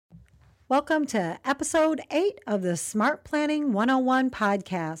Welcome to episode 8 of the Smart Planning 101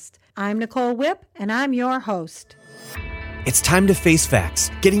 podcast. I'm Nicole Whipp, and I'm your host. It's time to face facts.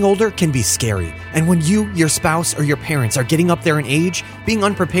 Getting older can be scary. And when you, your spouse, or your parents are getting up there in age, being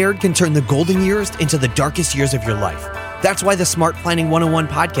unprepared can turn the golden years into the darkest years of your life. That's why the Smart Planning 101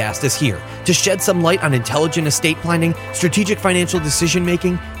 podcast is here to shed some light on intelligent estate planning, strategic financial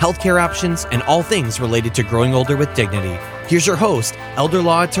decision-making, healthcare options, and all things related to growing older with dignity. Here's your host, elder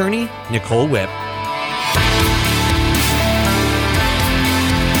law attorney, Nicole Whipp.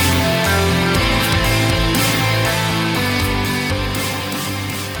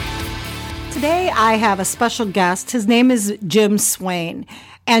 Today, I have a special guest. His name is Jim Swain.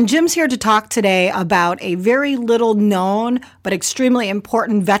 And Jim's here to talk today about a very little known but extremely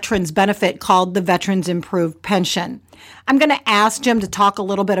important veterans benefit called the Veterans Improved Pension. I'm going to ask Jim to talk a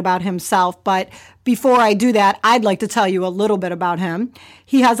little bit about himself, but before I do that, I'd like to tell you a little bit about him.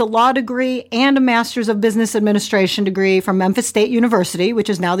 He has a law degree and a Master's of Business Administration degree from Memphis State University, which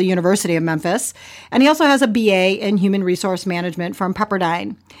is now the University of Memphis. And he also has a BA in Human Resource Management from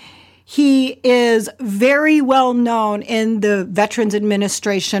Pepperdine. He is very well known in the Veterans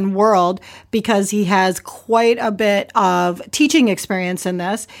Administration world because he has quite a bit of teaching experience in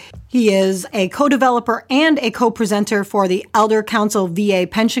this. He is a co-developer and a co-presenter for the Elder Council VA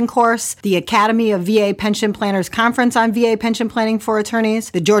Pension Course, the Academy of VA Pension Planners Conference on VA Pension Planning for Attorneys,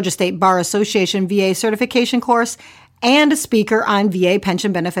 the Georgia State Bar Association VA Certification Course, and a speaker on VA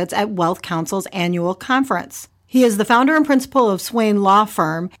pension benefits at Wealth Council's annual conference. He is the founder and principal of Swain Law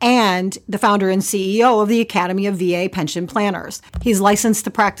Firm and the founder and CEO of the Academy of VA Pension Planners. He's licensed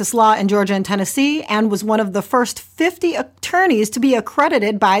to practice law in Georgia and Tennessee and was one of the first 50 attorneys to be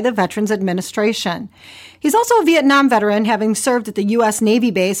accredited by the Veterans Administration. He's also a Vietnam veteran, having served at the U.S.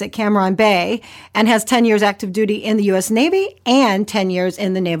 Navy base at Cam Bay, and has 10 years active duty in the U.S. Navy and 10 years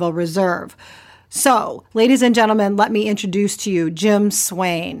in the Naval Reserve. So, ladies and gentlemen, let me introduce to you Jim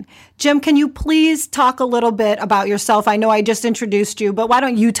Swain. Jim, can you please talk a little bit about yourself? I know I just introduced you, but why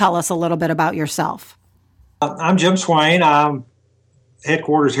don't you tell us a little bit about yourself? I'm Jim Swain. I'm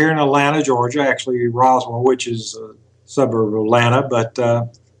headquarters here in Atlanta, Georgia, actually Roswell, which is a suburb of Atlanta, but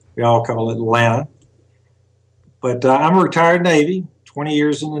we all call it Atlanta. But I'm a retired Navy, 20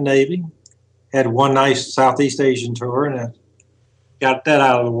 years in the Navy. Had one nice Southeast Asian tour, and I got that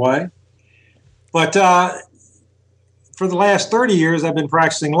out of the way. But for the last 30 years, I've been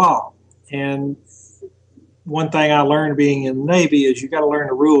practicing law. And one thing I learned being in the Navy is you got to learn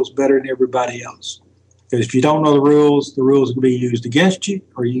the rules better than everybody else. Because if you don't know the rules will be used against you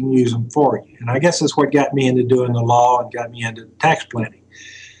or you can use them for you. And I guess that's what got me into doing the law and got me into tax planning.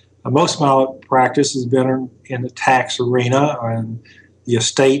 Most of my practice has been in the tax arena and the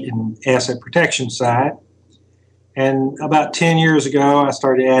estate and asset protection side. And about 10 years ago, I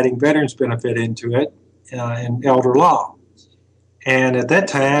started adding veterans benefit into it in elder law. And at that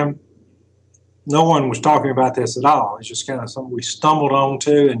time, no one was talking about this at all. It's just kind of something we stumbled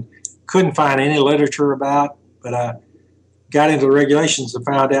onto and couldn't find any literature about. But I got into the regulations and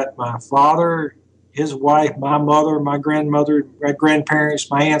found out my father, his wife, my mother, my grandmother, my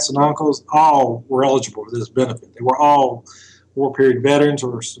grandparents, my aunts and uncles, all were eligible for this benefit. They were all war period veterans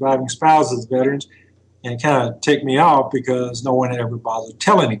or surviving spouses of veterans. And it kind of ticked me off because no one had ever bothered to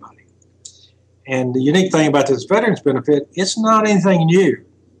tell anybody. And the unique thing about this veterans benefit, it's not anything new.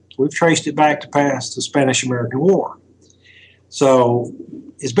 We've traced it back to past the Spanish-American War. So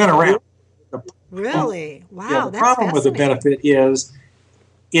it's been around. Really? Wow, yeah, the problem with the benefit is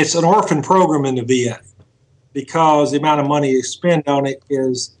it's an orphan program in the VA because the amount of money you spend on it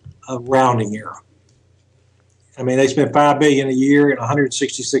is a rounding error. I mean, they spend $5 billion a year and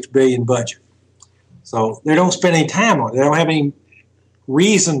 $166 billion budget. So they don't spend any time on it. They don't have any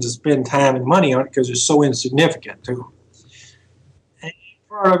reason to spend time and money on it because it's so insignificant to them. And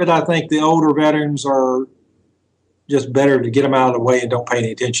part of it, I think the older veterans are just better to get them out of the way and don't pay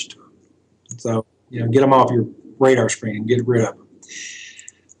any attention to them. So, get them off your radar screen and get rid of them.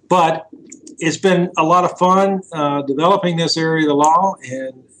 But it's been a lot of fun developing this area of the law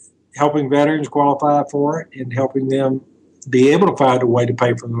and helping veterans qualify for it and helping them be able to find a way to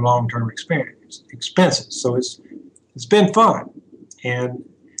pay for the long-term expenses. So it's been fun and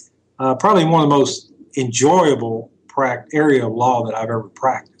probably one of the most enjoyable area of law that I've ever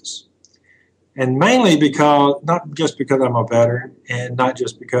practiced. And mainly because, not just because I'm a veteran and not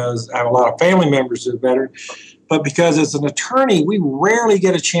just because I have a lot of family members that are veterans, but because as an attorney, we rarely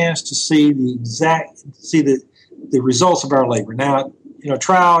get a chance to see the results of our labor. Now,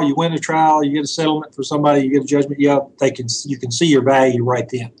 trial, you win a trial, you get a settlement for somebody, you get a judgment, you can see your value right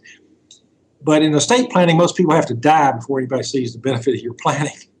then. But in estate planning, most people have to die before anybody sees the benefit of your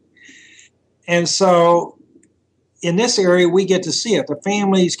planning. And so in this area, we get to see it. The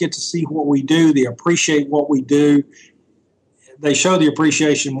families get to see what we do. They appreciate what we do. They show the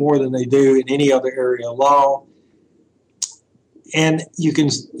appreciation more than they do in any other area of law. And you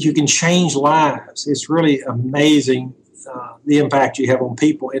can change lives. It's really amazing the impact you have on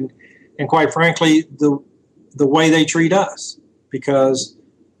people. And quite frankly, the way they treat us. Because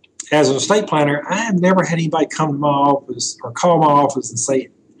as an estate planner, I have never had anybody come to my office or call my office and say,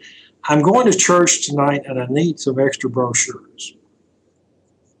 I'm going to church tonight and I need some extra brochures.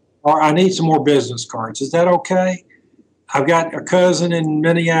 Or I need some more business cards. Is that okay? I've got a cousin in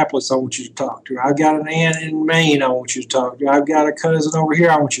Minneapolis I want you to talk to. I've got an aunt in Maine I want you to talk to. I've got a cousin over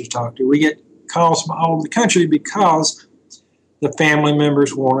here I want you to talk to. We get calls from all over the country because the family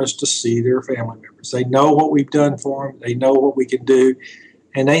members want us to see their family members. They know what we've done for them. They know what we can do.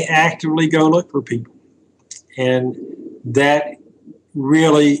 And they actively go look for people. And that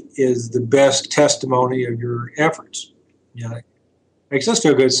really is the best testimony of your efforts. You know, it makes us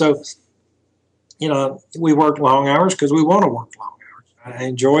feel good. So, you know, we work long hours because we want to work long hours. I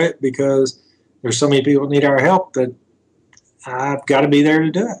enjoy it because there's so many people that need our help that I've got to be there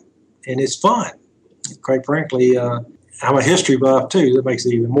to do it. And it's fun. Quite frankly, I'm a history buff too. That makes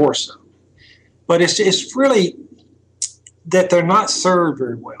it even more so. But it's really that they're not served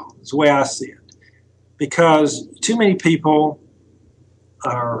very well, is the way I see it. Because too many people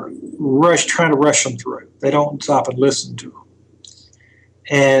are trying to rush them through. They don't stop and listen to them.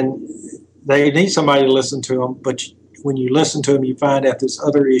 And they need somebody to listen to them, but when you listen to them, you find out there's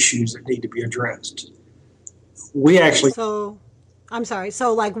other issues that need to be addressed. We actually... So, I'm sorry.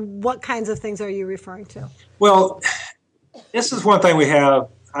 So, like, what kinds of things are you referring to? Well, this is one thing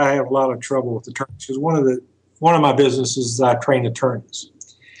I have a lot of trouble with attorneys, because one of my businesses is I train attorneys.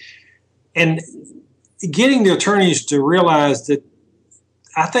 And getting the attorneys to realize that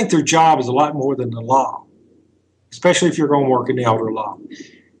I think their job is a lot more than the law, especially if you're going to work in the elder law.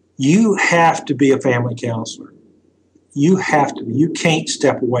 You have to be a family counselor. You have to be. You can't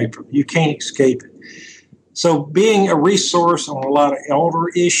step away from it. You can't escape it. So being a resource on a lot of elder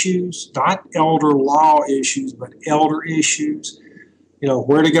issues, not elder law issues, but elder issues, you know,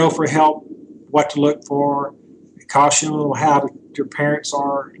 where to go for help, what to look for, caution on how your parents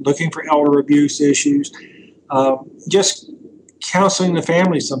are, looking for elder abuse issues, just counseling the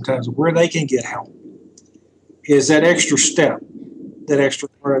family sometimes where they can get help is that extra step, that extra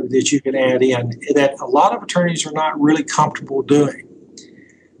part that you can add in that a lot of attorneys are not really comfortable doing.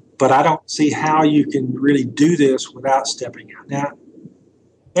 But I don't see how you can really do this without stepping out. Now,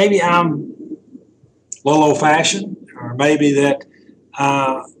 maybe I'm a little old-fashioned, or maybe that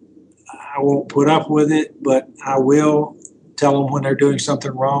I won't put up with it, but I will tell them when they're doing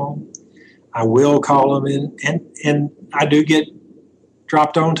something wrong. I will call them in, and I do get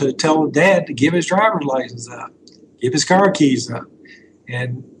dropped on to tell the dad to give his driver's license up, give his car keys up.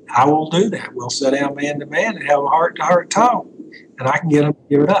 And I will do that. We'll sit down man to man and have a heart-to-heart talk, and I can get them to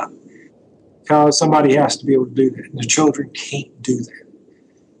give it up. Because somebody has to be able to do that, and the children can't do that.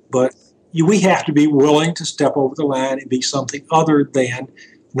 But we have to be willing to step over the line and be something other than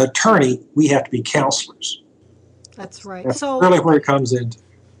an attorney. We have to be counselors. That's right. That's really where it comes in.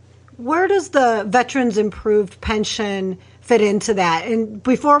 Where does the Veterans Improved Pension fit into that? And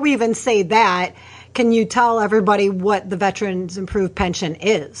before we even say that, can you tell everybody what the Veterans Improved Pension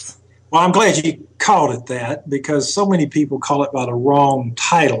is? Well, I'm glad you called it that, because so many people call it by the wrong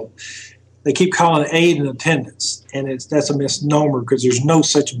title. They keep calling it aid and attendance, and that's a misnomer because there's no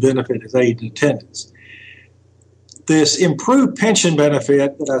such benefit as aid and attendance. This improved pension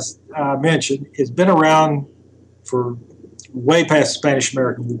benefit that I mentioned has been around for way past the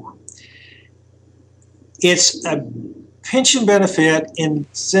Spanish-American War. It's a pension benefit in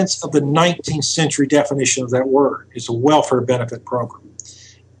the sense of the 19th century definition of that word. It's a welfare benefit program.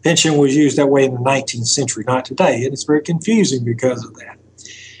 Pension was used that way in the 19th century, not today, and it's very confusing because of that.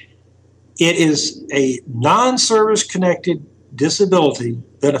 It is a non-service connected disability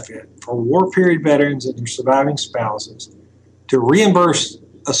benefit for war period veterans and their surviving spouses to reimburse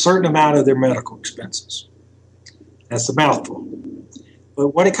a certain amount of their medical expenses. That's a mouthful. But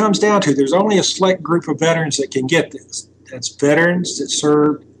what it comes down to, there's only a select group of veterans that can get this. That's veterans that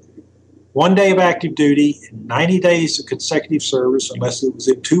served 1 day of active duty and 90 days of consecutive service, unless it was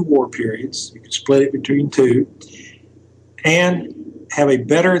in 2 war periods. You could split it between 2. And have a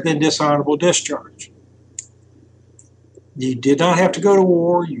better than dishonorable discharge. You did not have to go to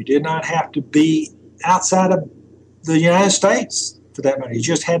war. You did not have to be outside of the United States for that matter. You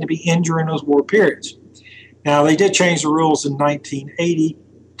just had to be in during those war periods. Now, they did change the rules in 1980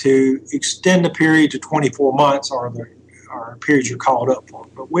 to extend the period to 24 months, or or periods you're called up for.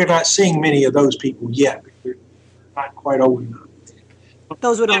 But we're not seeing many of those people yet. They're not quite old enough.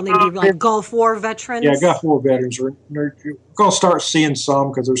 Those would only be like Gulf War veterans? Yeah, Gulf War veterans. We're going to start seeing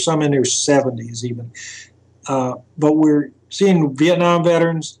some because there's some in their 70s even. But we're seeing Vietnam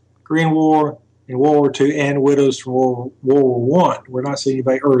veterans, Korean War, and World War II, and widows from World War I. We're not seeing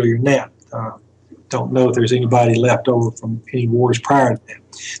anybody earlier than that. Don't know if there's anybody left over from any wars prior to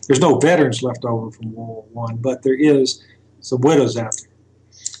that. There's no veterans left over from World War I, but there is some widows out there.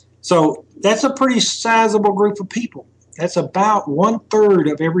 So that's a pretty sizable group of people. That's about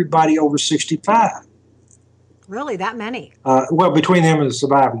 1/3 of everybody over 65. Really, that many? Well, between them and the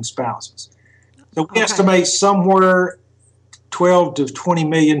surviving spouses. So we estimate somewhere 12 to 20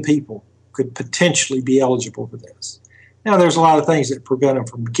 million people could potentially be eligible for this. Now, there's a lot of things that prevent them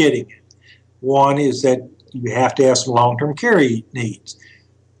from getting it. One is that you have to have some long-term care needs.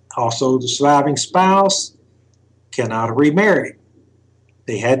 Also, the surviving spouse cannot have remarried.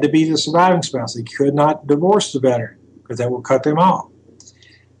 They had to be the surviving spouse. They could not divorce the veteran because that would cut them off.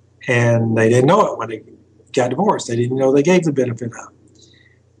 And they didn't know it when they got divorced. They didn't know they gave the benefit up.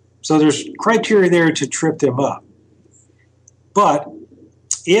 So there's criteria there to trip them up. But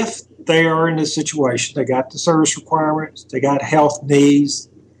if they are in this situation, they got the service requirements, they got health needs,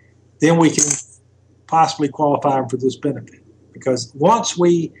 then we can possibly qualify them for this benefit. Because once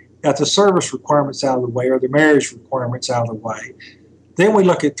we got the service requirements out of the way or the marriage requirements out of the way, then we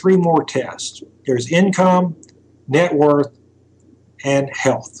look at 3 more tests. There's income, net worth, and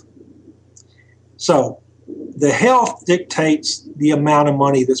health. So the health dictates the amount of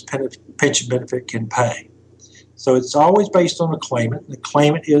money this pension benefit can pay. So it's always based on the claimant. The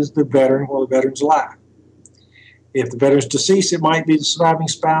claimant is the veteran while the veteran's alive. If the veteran's deceased, it might be the surviving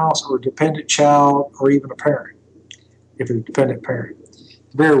spouse or a dependent child or even a parent, if it's a dependent parent. It's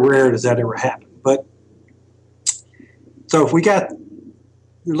very rare does that ever happen. But so if we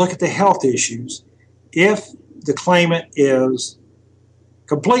look at the health issues, if the claimant is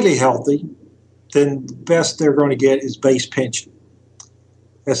completely healthy, then the best they're going to get is base pension.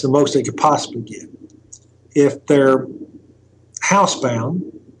 That's the most they could possibly get. If they're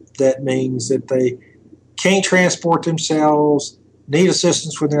housebound, that means that they can't transport themselves, need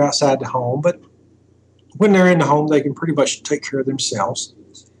assistance when they're outside the home, but when they're in the home, they can pretty much take care of themselves.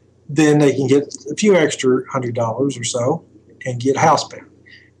 Then they can get a few extra $100 or so and get housebound.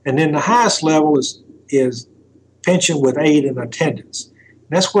 And then the highest level is pension with aid and attendance. And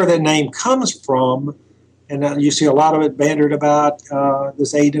that's where that name comes from. And you see a lot of it bantered about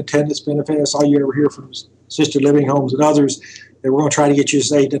this aid and attendance benefit. That's all you ever hear from assisted living homes and others, that we're going to try to get you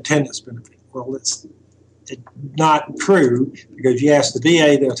this aid and attendance benefit. Well, it's not true, because if you ask the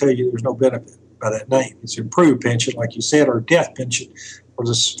VA, they'll tell you there's no benefit by that name. It's improved pension, like you said, or death pension for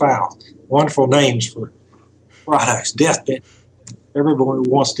the spouse. Wonderful names for products, death pension. Everyone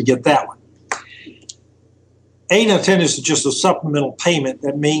wants to get that one. Aid and attendance is just a supplemental payment.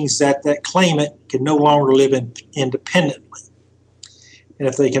 That means that claimant can no longer live independently. And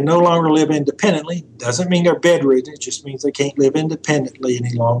if they can no longer live independently, doesn't mean they're bedridden. It just means they can't live independently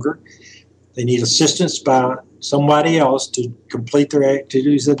any longer. They need assistance by somebody else to complete their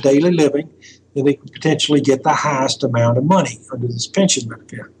activities of daily living. Then they can potentially get the highest amount of money under this pension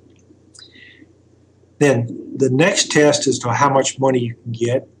benefit. Then the next test as to how much money you can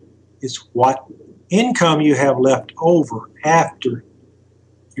get is what income you have left over after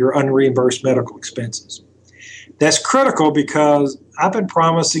your unreimbursed medical expenses. That's critical because I've been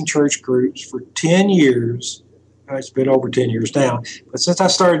promising church groups for 10 years, it's been over 10 years now, but since I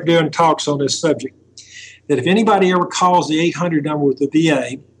started doing talks on this subject, that if anybody ever calls the 800 number with the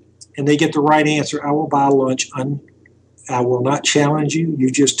VA and they get the right answer, I will buy lunch. I will not challenge you.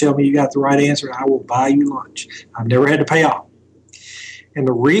 You just tell me you got the right answer, I will buy you lunch. I've never had to pay off. And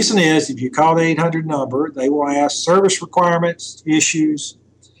the reason is, if you call the 800 number, they will ask service requirements, issues,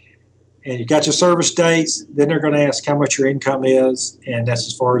 and you got your service dates. Then they're going to ask how much your income is, and that's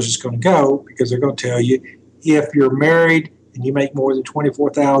as far as it's going to go, because they're going to tell you if you're married and you make more than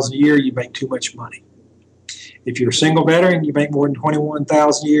 $24,000 a year, you make too much money. If you're a single veteran, you make more than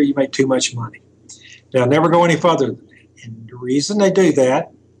 $21,000 a year, you make too much money. They'll never go any further than that. And the reason they do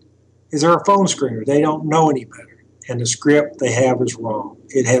that is they're a phone screener. They don't know any better. And the script they have is wrong.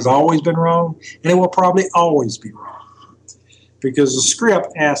 It has always been wrong, and it will probably always be wrong. Because the script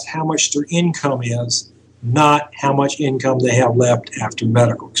asks how much their income is, not how much income they have left after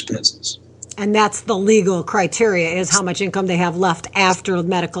medical expenses. And that's the legal criteria, is how much income they have left after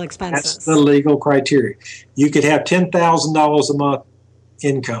medical expenses. That's the legal criteria. You could have $10,000 a month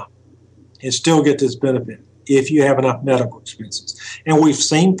income and still get this benefit if you have enough medical expenses. And we've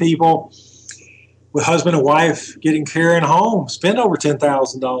seen people with husband and wife getting care in home, spend over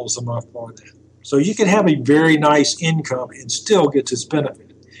 $10,000 a month for that. So you can have a very nice income and still get this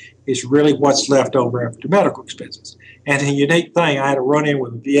benefit. It's really what's left over after medical expenses. And a unique thing, I had a run-in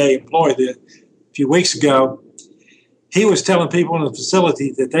with a VA employee that a few weeks ago. He was telling people in the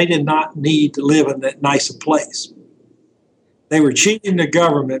facility that they did not need to live in that nicer place. They were cheating the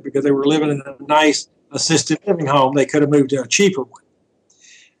government because they were living in a nice assisted living home. They could have moved to a cheaper one.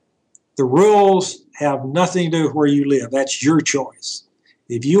 The rules have nothing to do with where you live. That's your choice.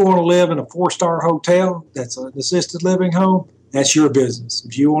 If you want to live in a 4-star hotel that's an assisted living home, that's your business.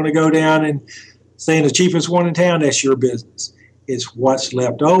 If you want to go down and stay in the cheapest one in town, that's your business. It's what's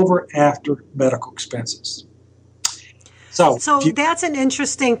left over after medical expenses. So that's an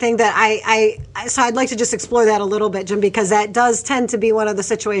interesting thing that I'd like to just explore that a little bit, Jim, because that does tend to be one of the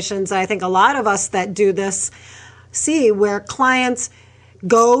situations I think a lot of us that do this see, where clients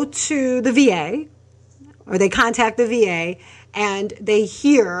go to the VA or they contact the VA and they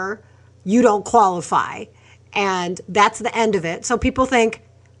hear you don't qualify, and that's the end of it. So people think,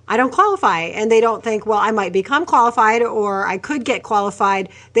 I don't qualify, and they don't think, well, I might become qualified or I could get qualified.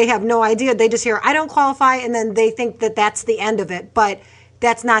 They have no idea. They just hear, I don't qualify, and then they think that that's the end of it. But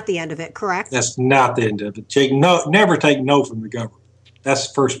that's not the end of it, correct? That's not the end of it. Never take no from the government. That's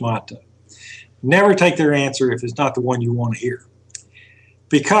the first motto. Never take their answer if it's not the one you want to hear,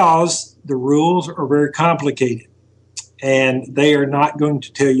 because the rules are very complicated, and they are not going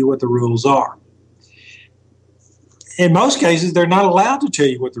to tell you what the rules are. In most cases, they're not allowed to tell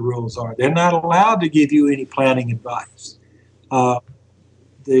you what the rules are. They're not allowed to give you any planning advice.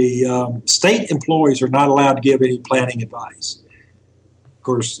 The state employees are not allowed to give any planning advice. Of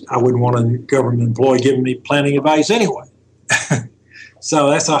course, I wouldn't want a government employee giving me planning advice anyway.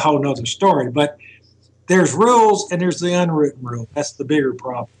 So that's a whole nother story. But there's rules and there's the unwritten rule. That's the bigger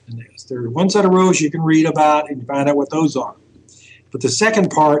problem in this. There are one set of rules you can read about and find out what those are. But the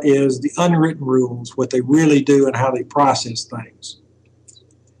second part is the unwritten rules, what they really do and how they process things.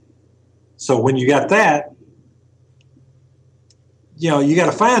 So when you got that, you got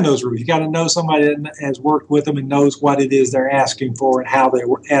to find those rules. You got to know somebody that has worked with them and knows what it is they're asking for and how they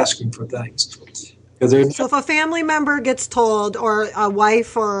were asking for things. So if a family member gets told, or a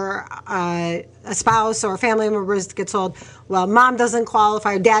wife or a spouse or a family member gets told, well, mom doesn't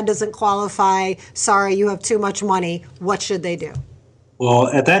qualify, or dad doesn't qualify, sorry, you have too much money, what should they do? Well,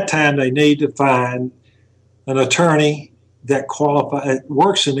 at that time, they need to find an attorney that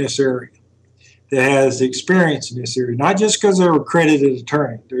works in this area, that has experience in this area, not just because they're accredited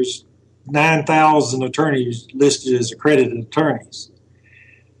attorney. There's 9,000 attorneys listed as accredited attorneys.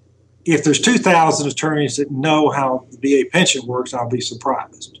 If there's 2,000 attorneys that know how the VA pension works, I'll be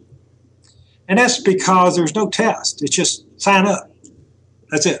surprised. And that's because there's no test. It's just sign up.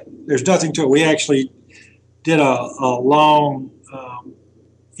 That's it. There's nothing to it. We actually did a long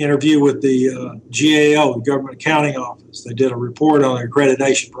interview with the GAO, the Government Accounting Office. They did a report on the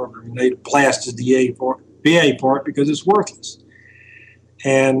accreditation program, and they blasted the VA part because it's worthless.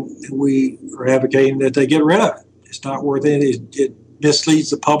 And we are advocating that they get rid of it. It's not worth it. It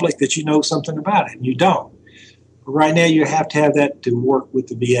misleads the public that you know something about it, and you don't. But right now, you have to have that to work with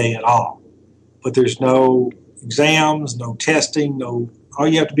the VA at all. But there's no exams, no testing, all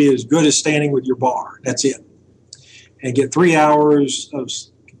you have to be as good as standing with your bar. That's it. And get 3 hours of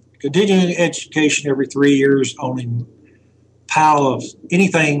continuing education every 3 years on a pile of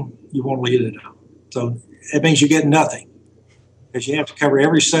anything you want to get it on. So that means you get nothing, because you have to cover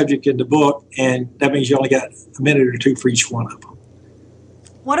every subject in the book, and that means you only got a minute or two for each one of them.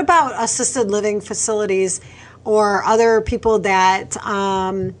 What about assisted living facilities or other people that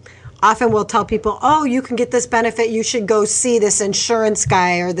often will tell people, oh, you can get this benefit, you should go see this insurance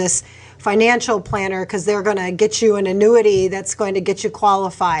guy or this financial planner because they're going to get you an annuity that's going to get you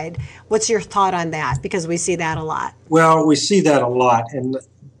qualified. What's your thought on that? Because we see that a lot. Well, we see that a lot, and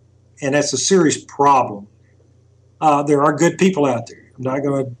that's a serious problem. There are good people out there. I'm not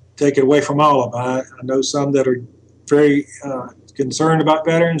going to take it away from all of them. I know some that are very concerned about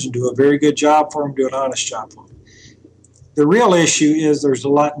veterans and do a very good job for them, do an honest job for them. The real issue is there's a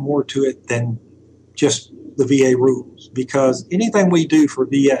lot more to it than just the VA rules, because anything we do for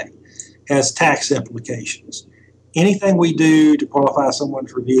VA has tax implications. Anything we do to qualify someone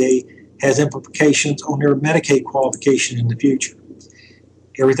for VA has implications on their Medicaid qualification in the future.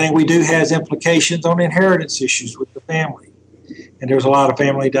 Everything we do has implications on inheritance issues with the family. And there's a lot of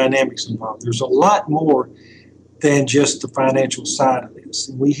family dynamics involved. There's a lot more than just the financial side of this.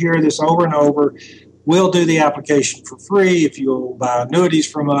 And we hear this over and over. We'll do the application for free if you'll buy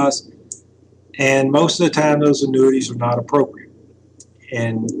annuities from us. And most of the time, those annuities are not appropriate.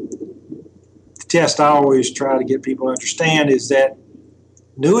 And the test I always try to get people to understand is that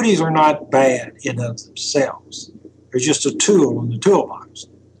annuities are not bad in of themselves. They're just a tool in the toolbox.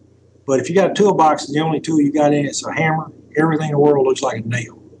 But if you got a toolbox and the only tool you got in it's a hammer, everything in the world looks like a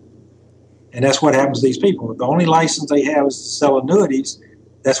nail. And that's what happens to these people. If the only license they have is to sell annuities,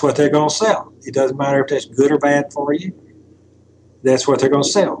 that's what they're going to sell. It doesn't matter if that's good or bad for you. That's what they're going to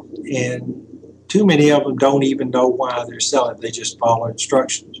sell. And too many of them don't even know why they're selling. They just follow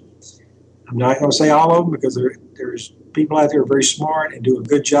instructions. I'm not going to say all of them because there's people out there who are very smart and do a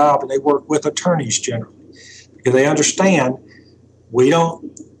good job, and they work with attorneys generally because they understand we're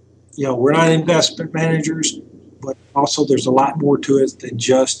not investment managers, but also there's a lot more to it than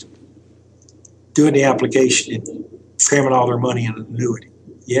just doing the application and cramming all their money in an annuity.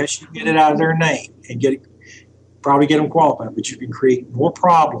 Yes, you get it out of their name and probably get them qualified, but you can create more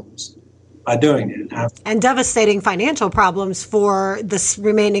problems by doing it. And devastating financial problems for the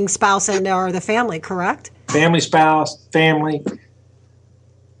remaining spouse or the family, correct? Family, spouse, family.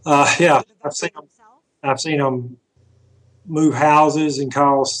 Yeah, I've seen them move houses and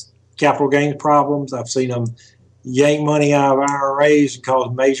cause capital gains problems. I've seen them yank money out of IRAs and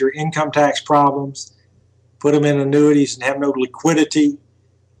cause major income tax problems, put them in annuities and have no liquidity,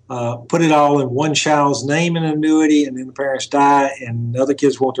 put it all in one child's name in an annuity, and then the parents die and the other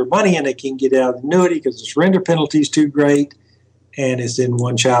kids want their money and they can't get out of the annuity because the surrender penalty is too great and it's in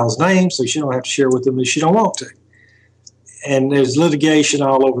one child's name, so she don't have to share with them if she don't want to. And there's litigation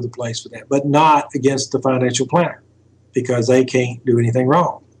all over the place for that, but not against the financial planner because they can't do anything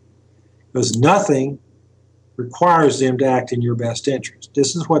wrong. Because nothing requires them to act in your best interest.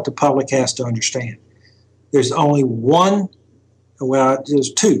 This is what the public has to understand. There's only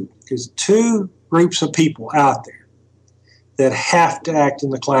there's two groups of people out there that have to act in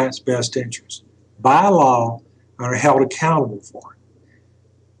the client's best interest by law and are held accountable for it.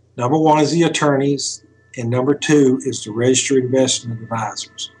 Number one is the attorneys, and number two is the registered investment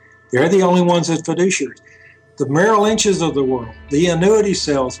advisors. They're the only ones that fiduciaries. The Merrill Lynches of the world, the annuity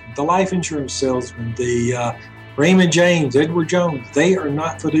salesmen, the life insurance salesmen, the Raymond James, Edward Jones, they are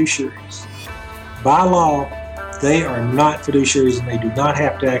not fiduciaries. By law, they are not fiduciaries and they do not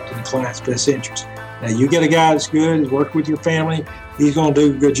have to act in the client's best interest. Now, you get a guy that's good, he's worked with your family, he's going to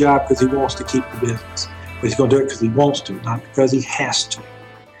do a good job because he wants to keep the business. But he's going to do it because he wants to, not because he has to.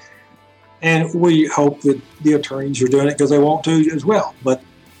 And we hope that the attorneys are doing it because they want to as well, but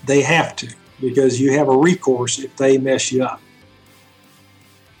they have to because you have a recourse if they mess you up.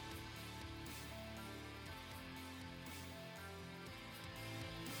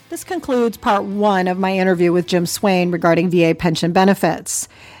 This concludes part one of my interview with Jim Swain regarding VA pension benefits.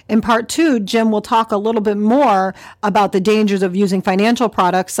 In part two, Jim will talk a little bit more about the dangers of using financial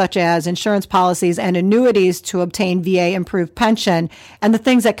products such as insurance policies and annuities to obtain VA improved pension and the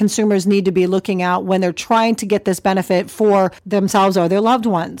things that consumers need to be looking out when they're trying to get this benefit for themselves or their loved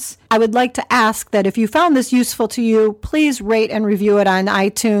ones. I would like to ask that if you found this useful to you, please rate and review it on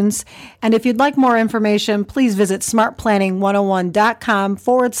iTunes. And if you'd like more information, please visit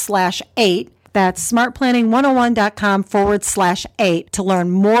smartplanning101.com/8. That's smartplanning101.com/8 to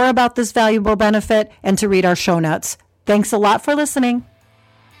learn more about this valuable benefit and to read our show notes. Thanks a lot for listening.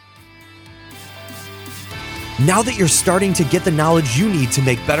 Now that you're starting to get the knowledge you need to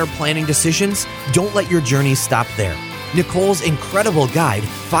make better planning decisions, don't let your journey stop there. Nicole's incredible guide,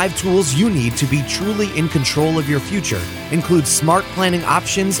 5 tools you need to be truly in control of your future, includes smart planning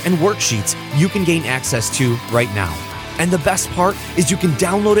options and worksheets you can gain access to right now. And the best part is you can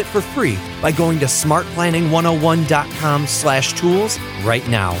download it for free by going to smartplanning101.com/tools right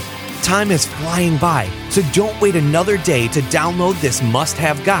now. Time is flying by, so don't wait another day to download this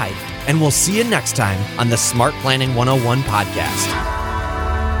must-have guide. And we'll see you next time on the Smart Planning 101 podcast.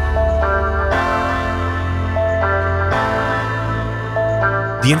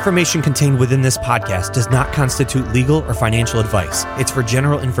 The information contained within this podcast does not constitute legal or financial advice. It's for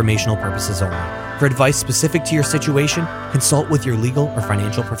general informational purposes only. For advice specific to your situation, consult with your legal or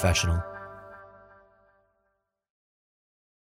financial professional.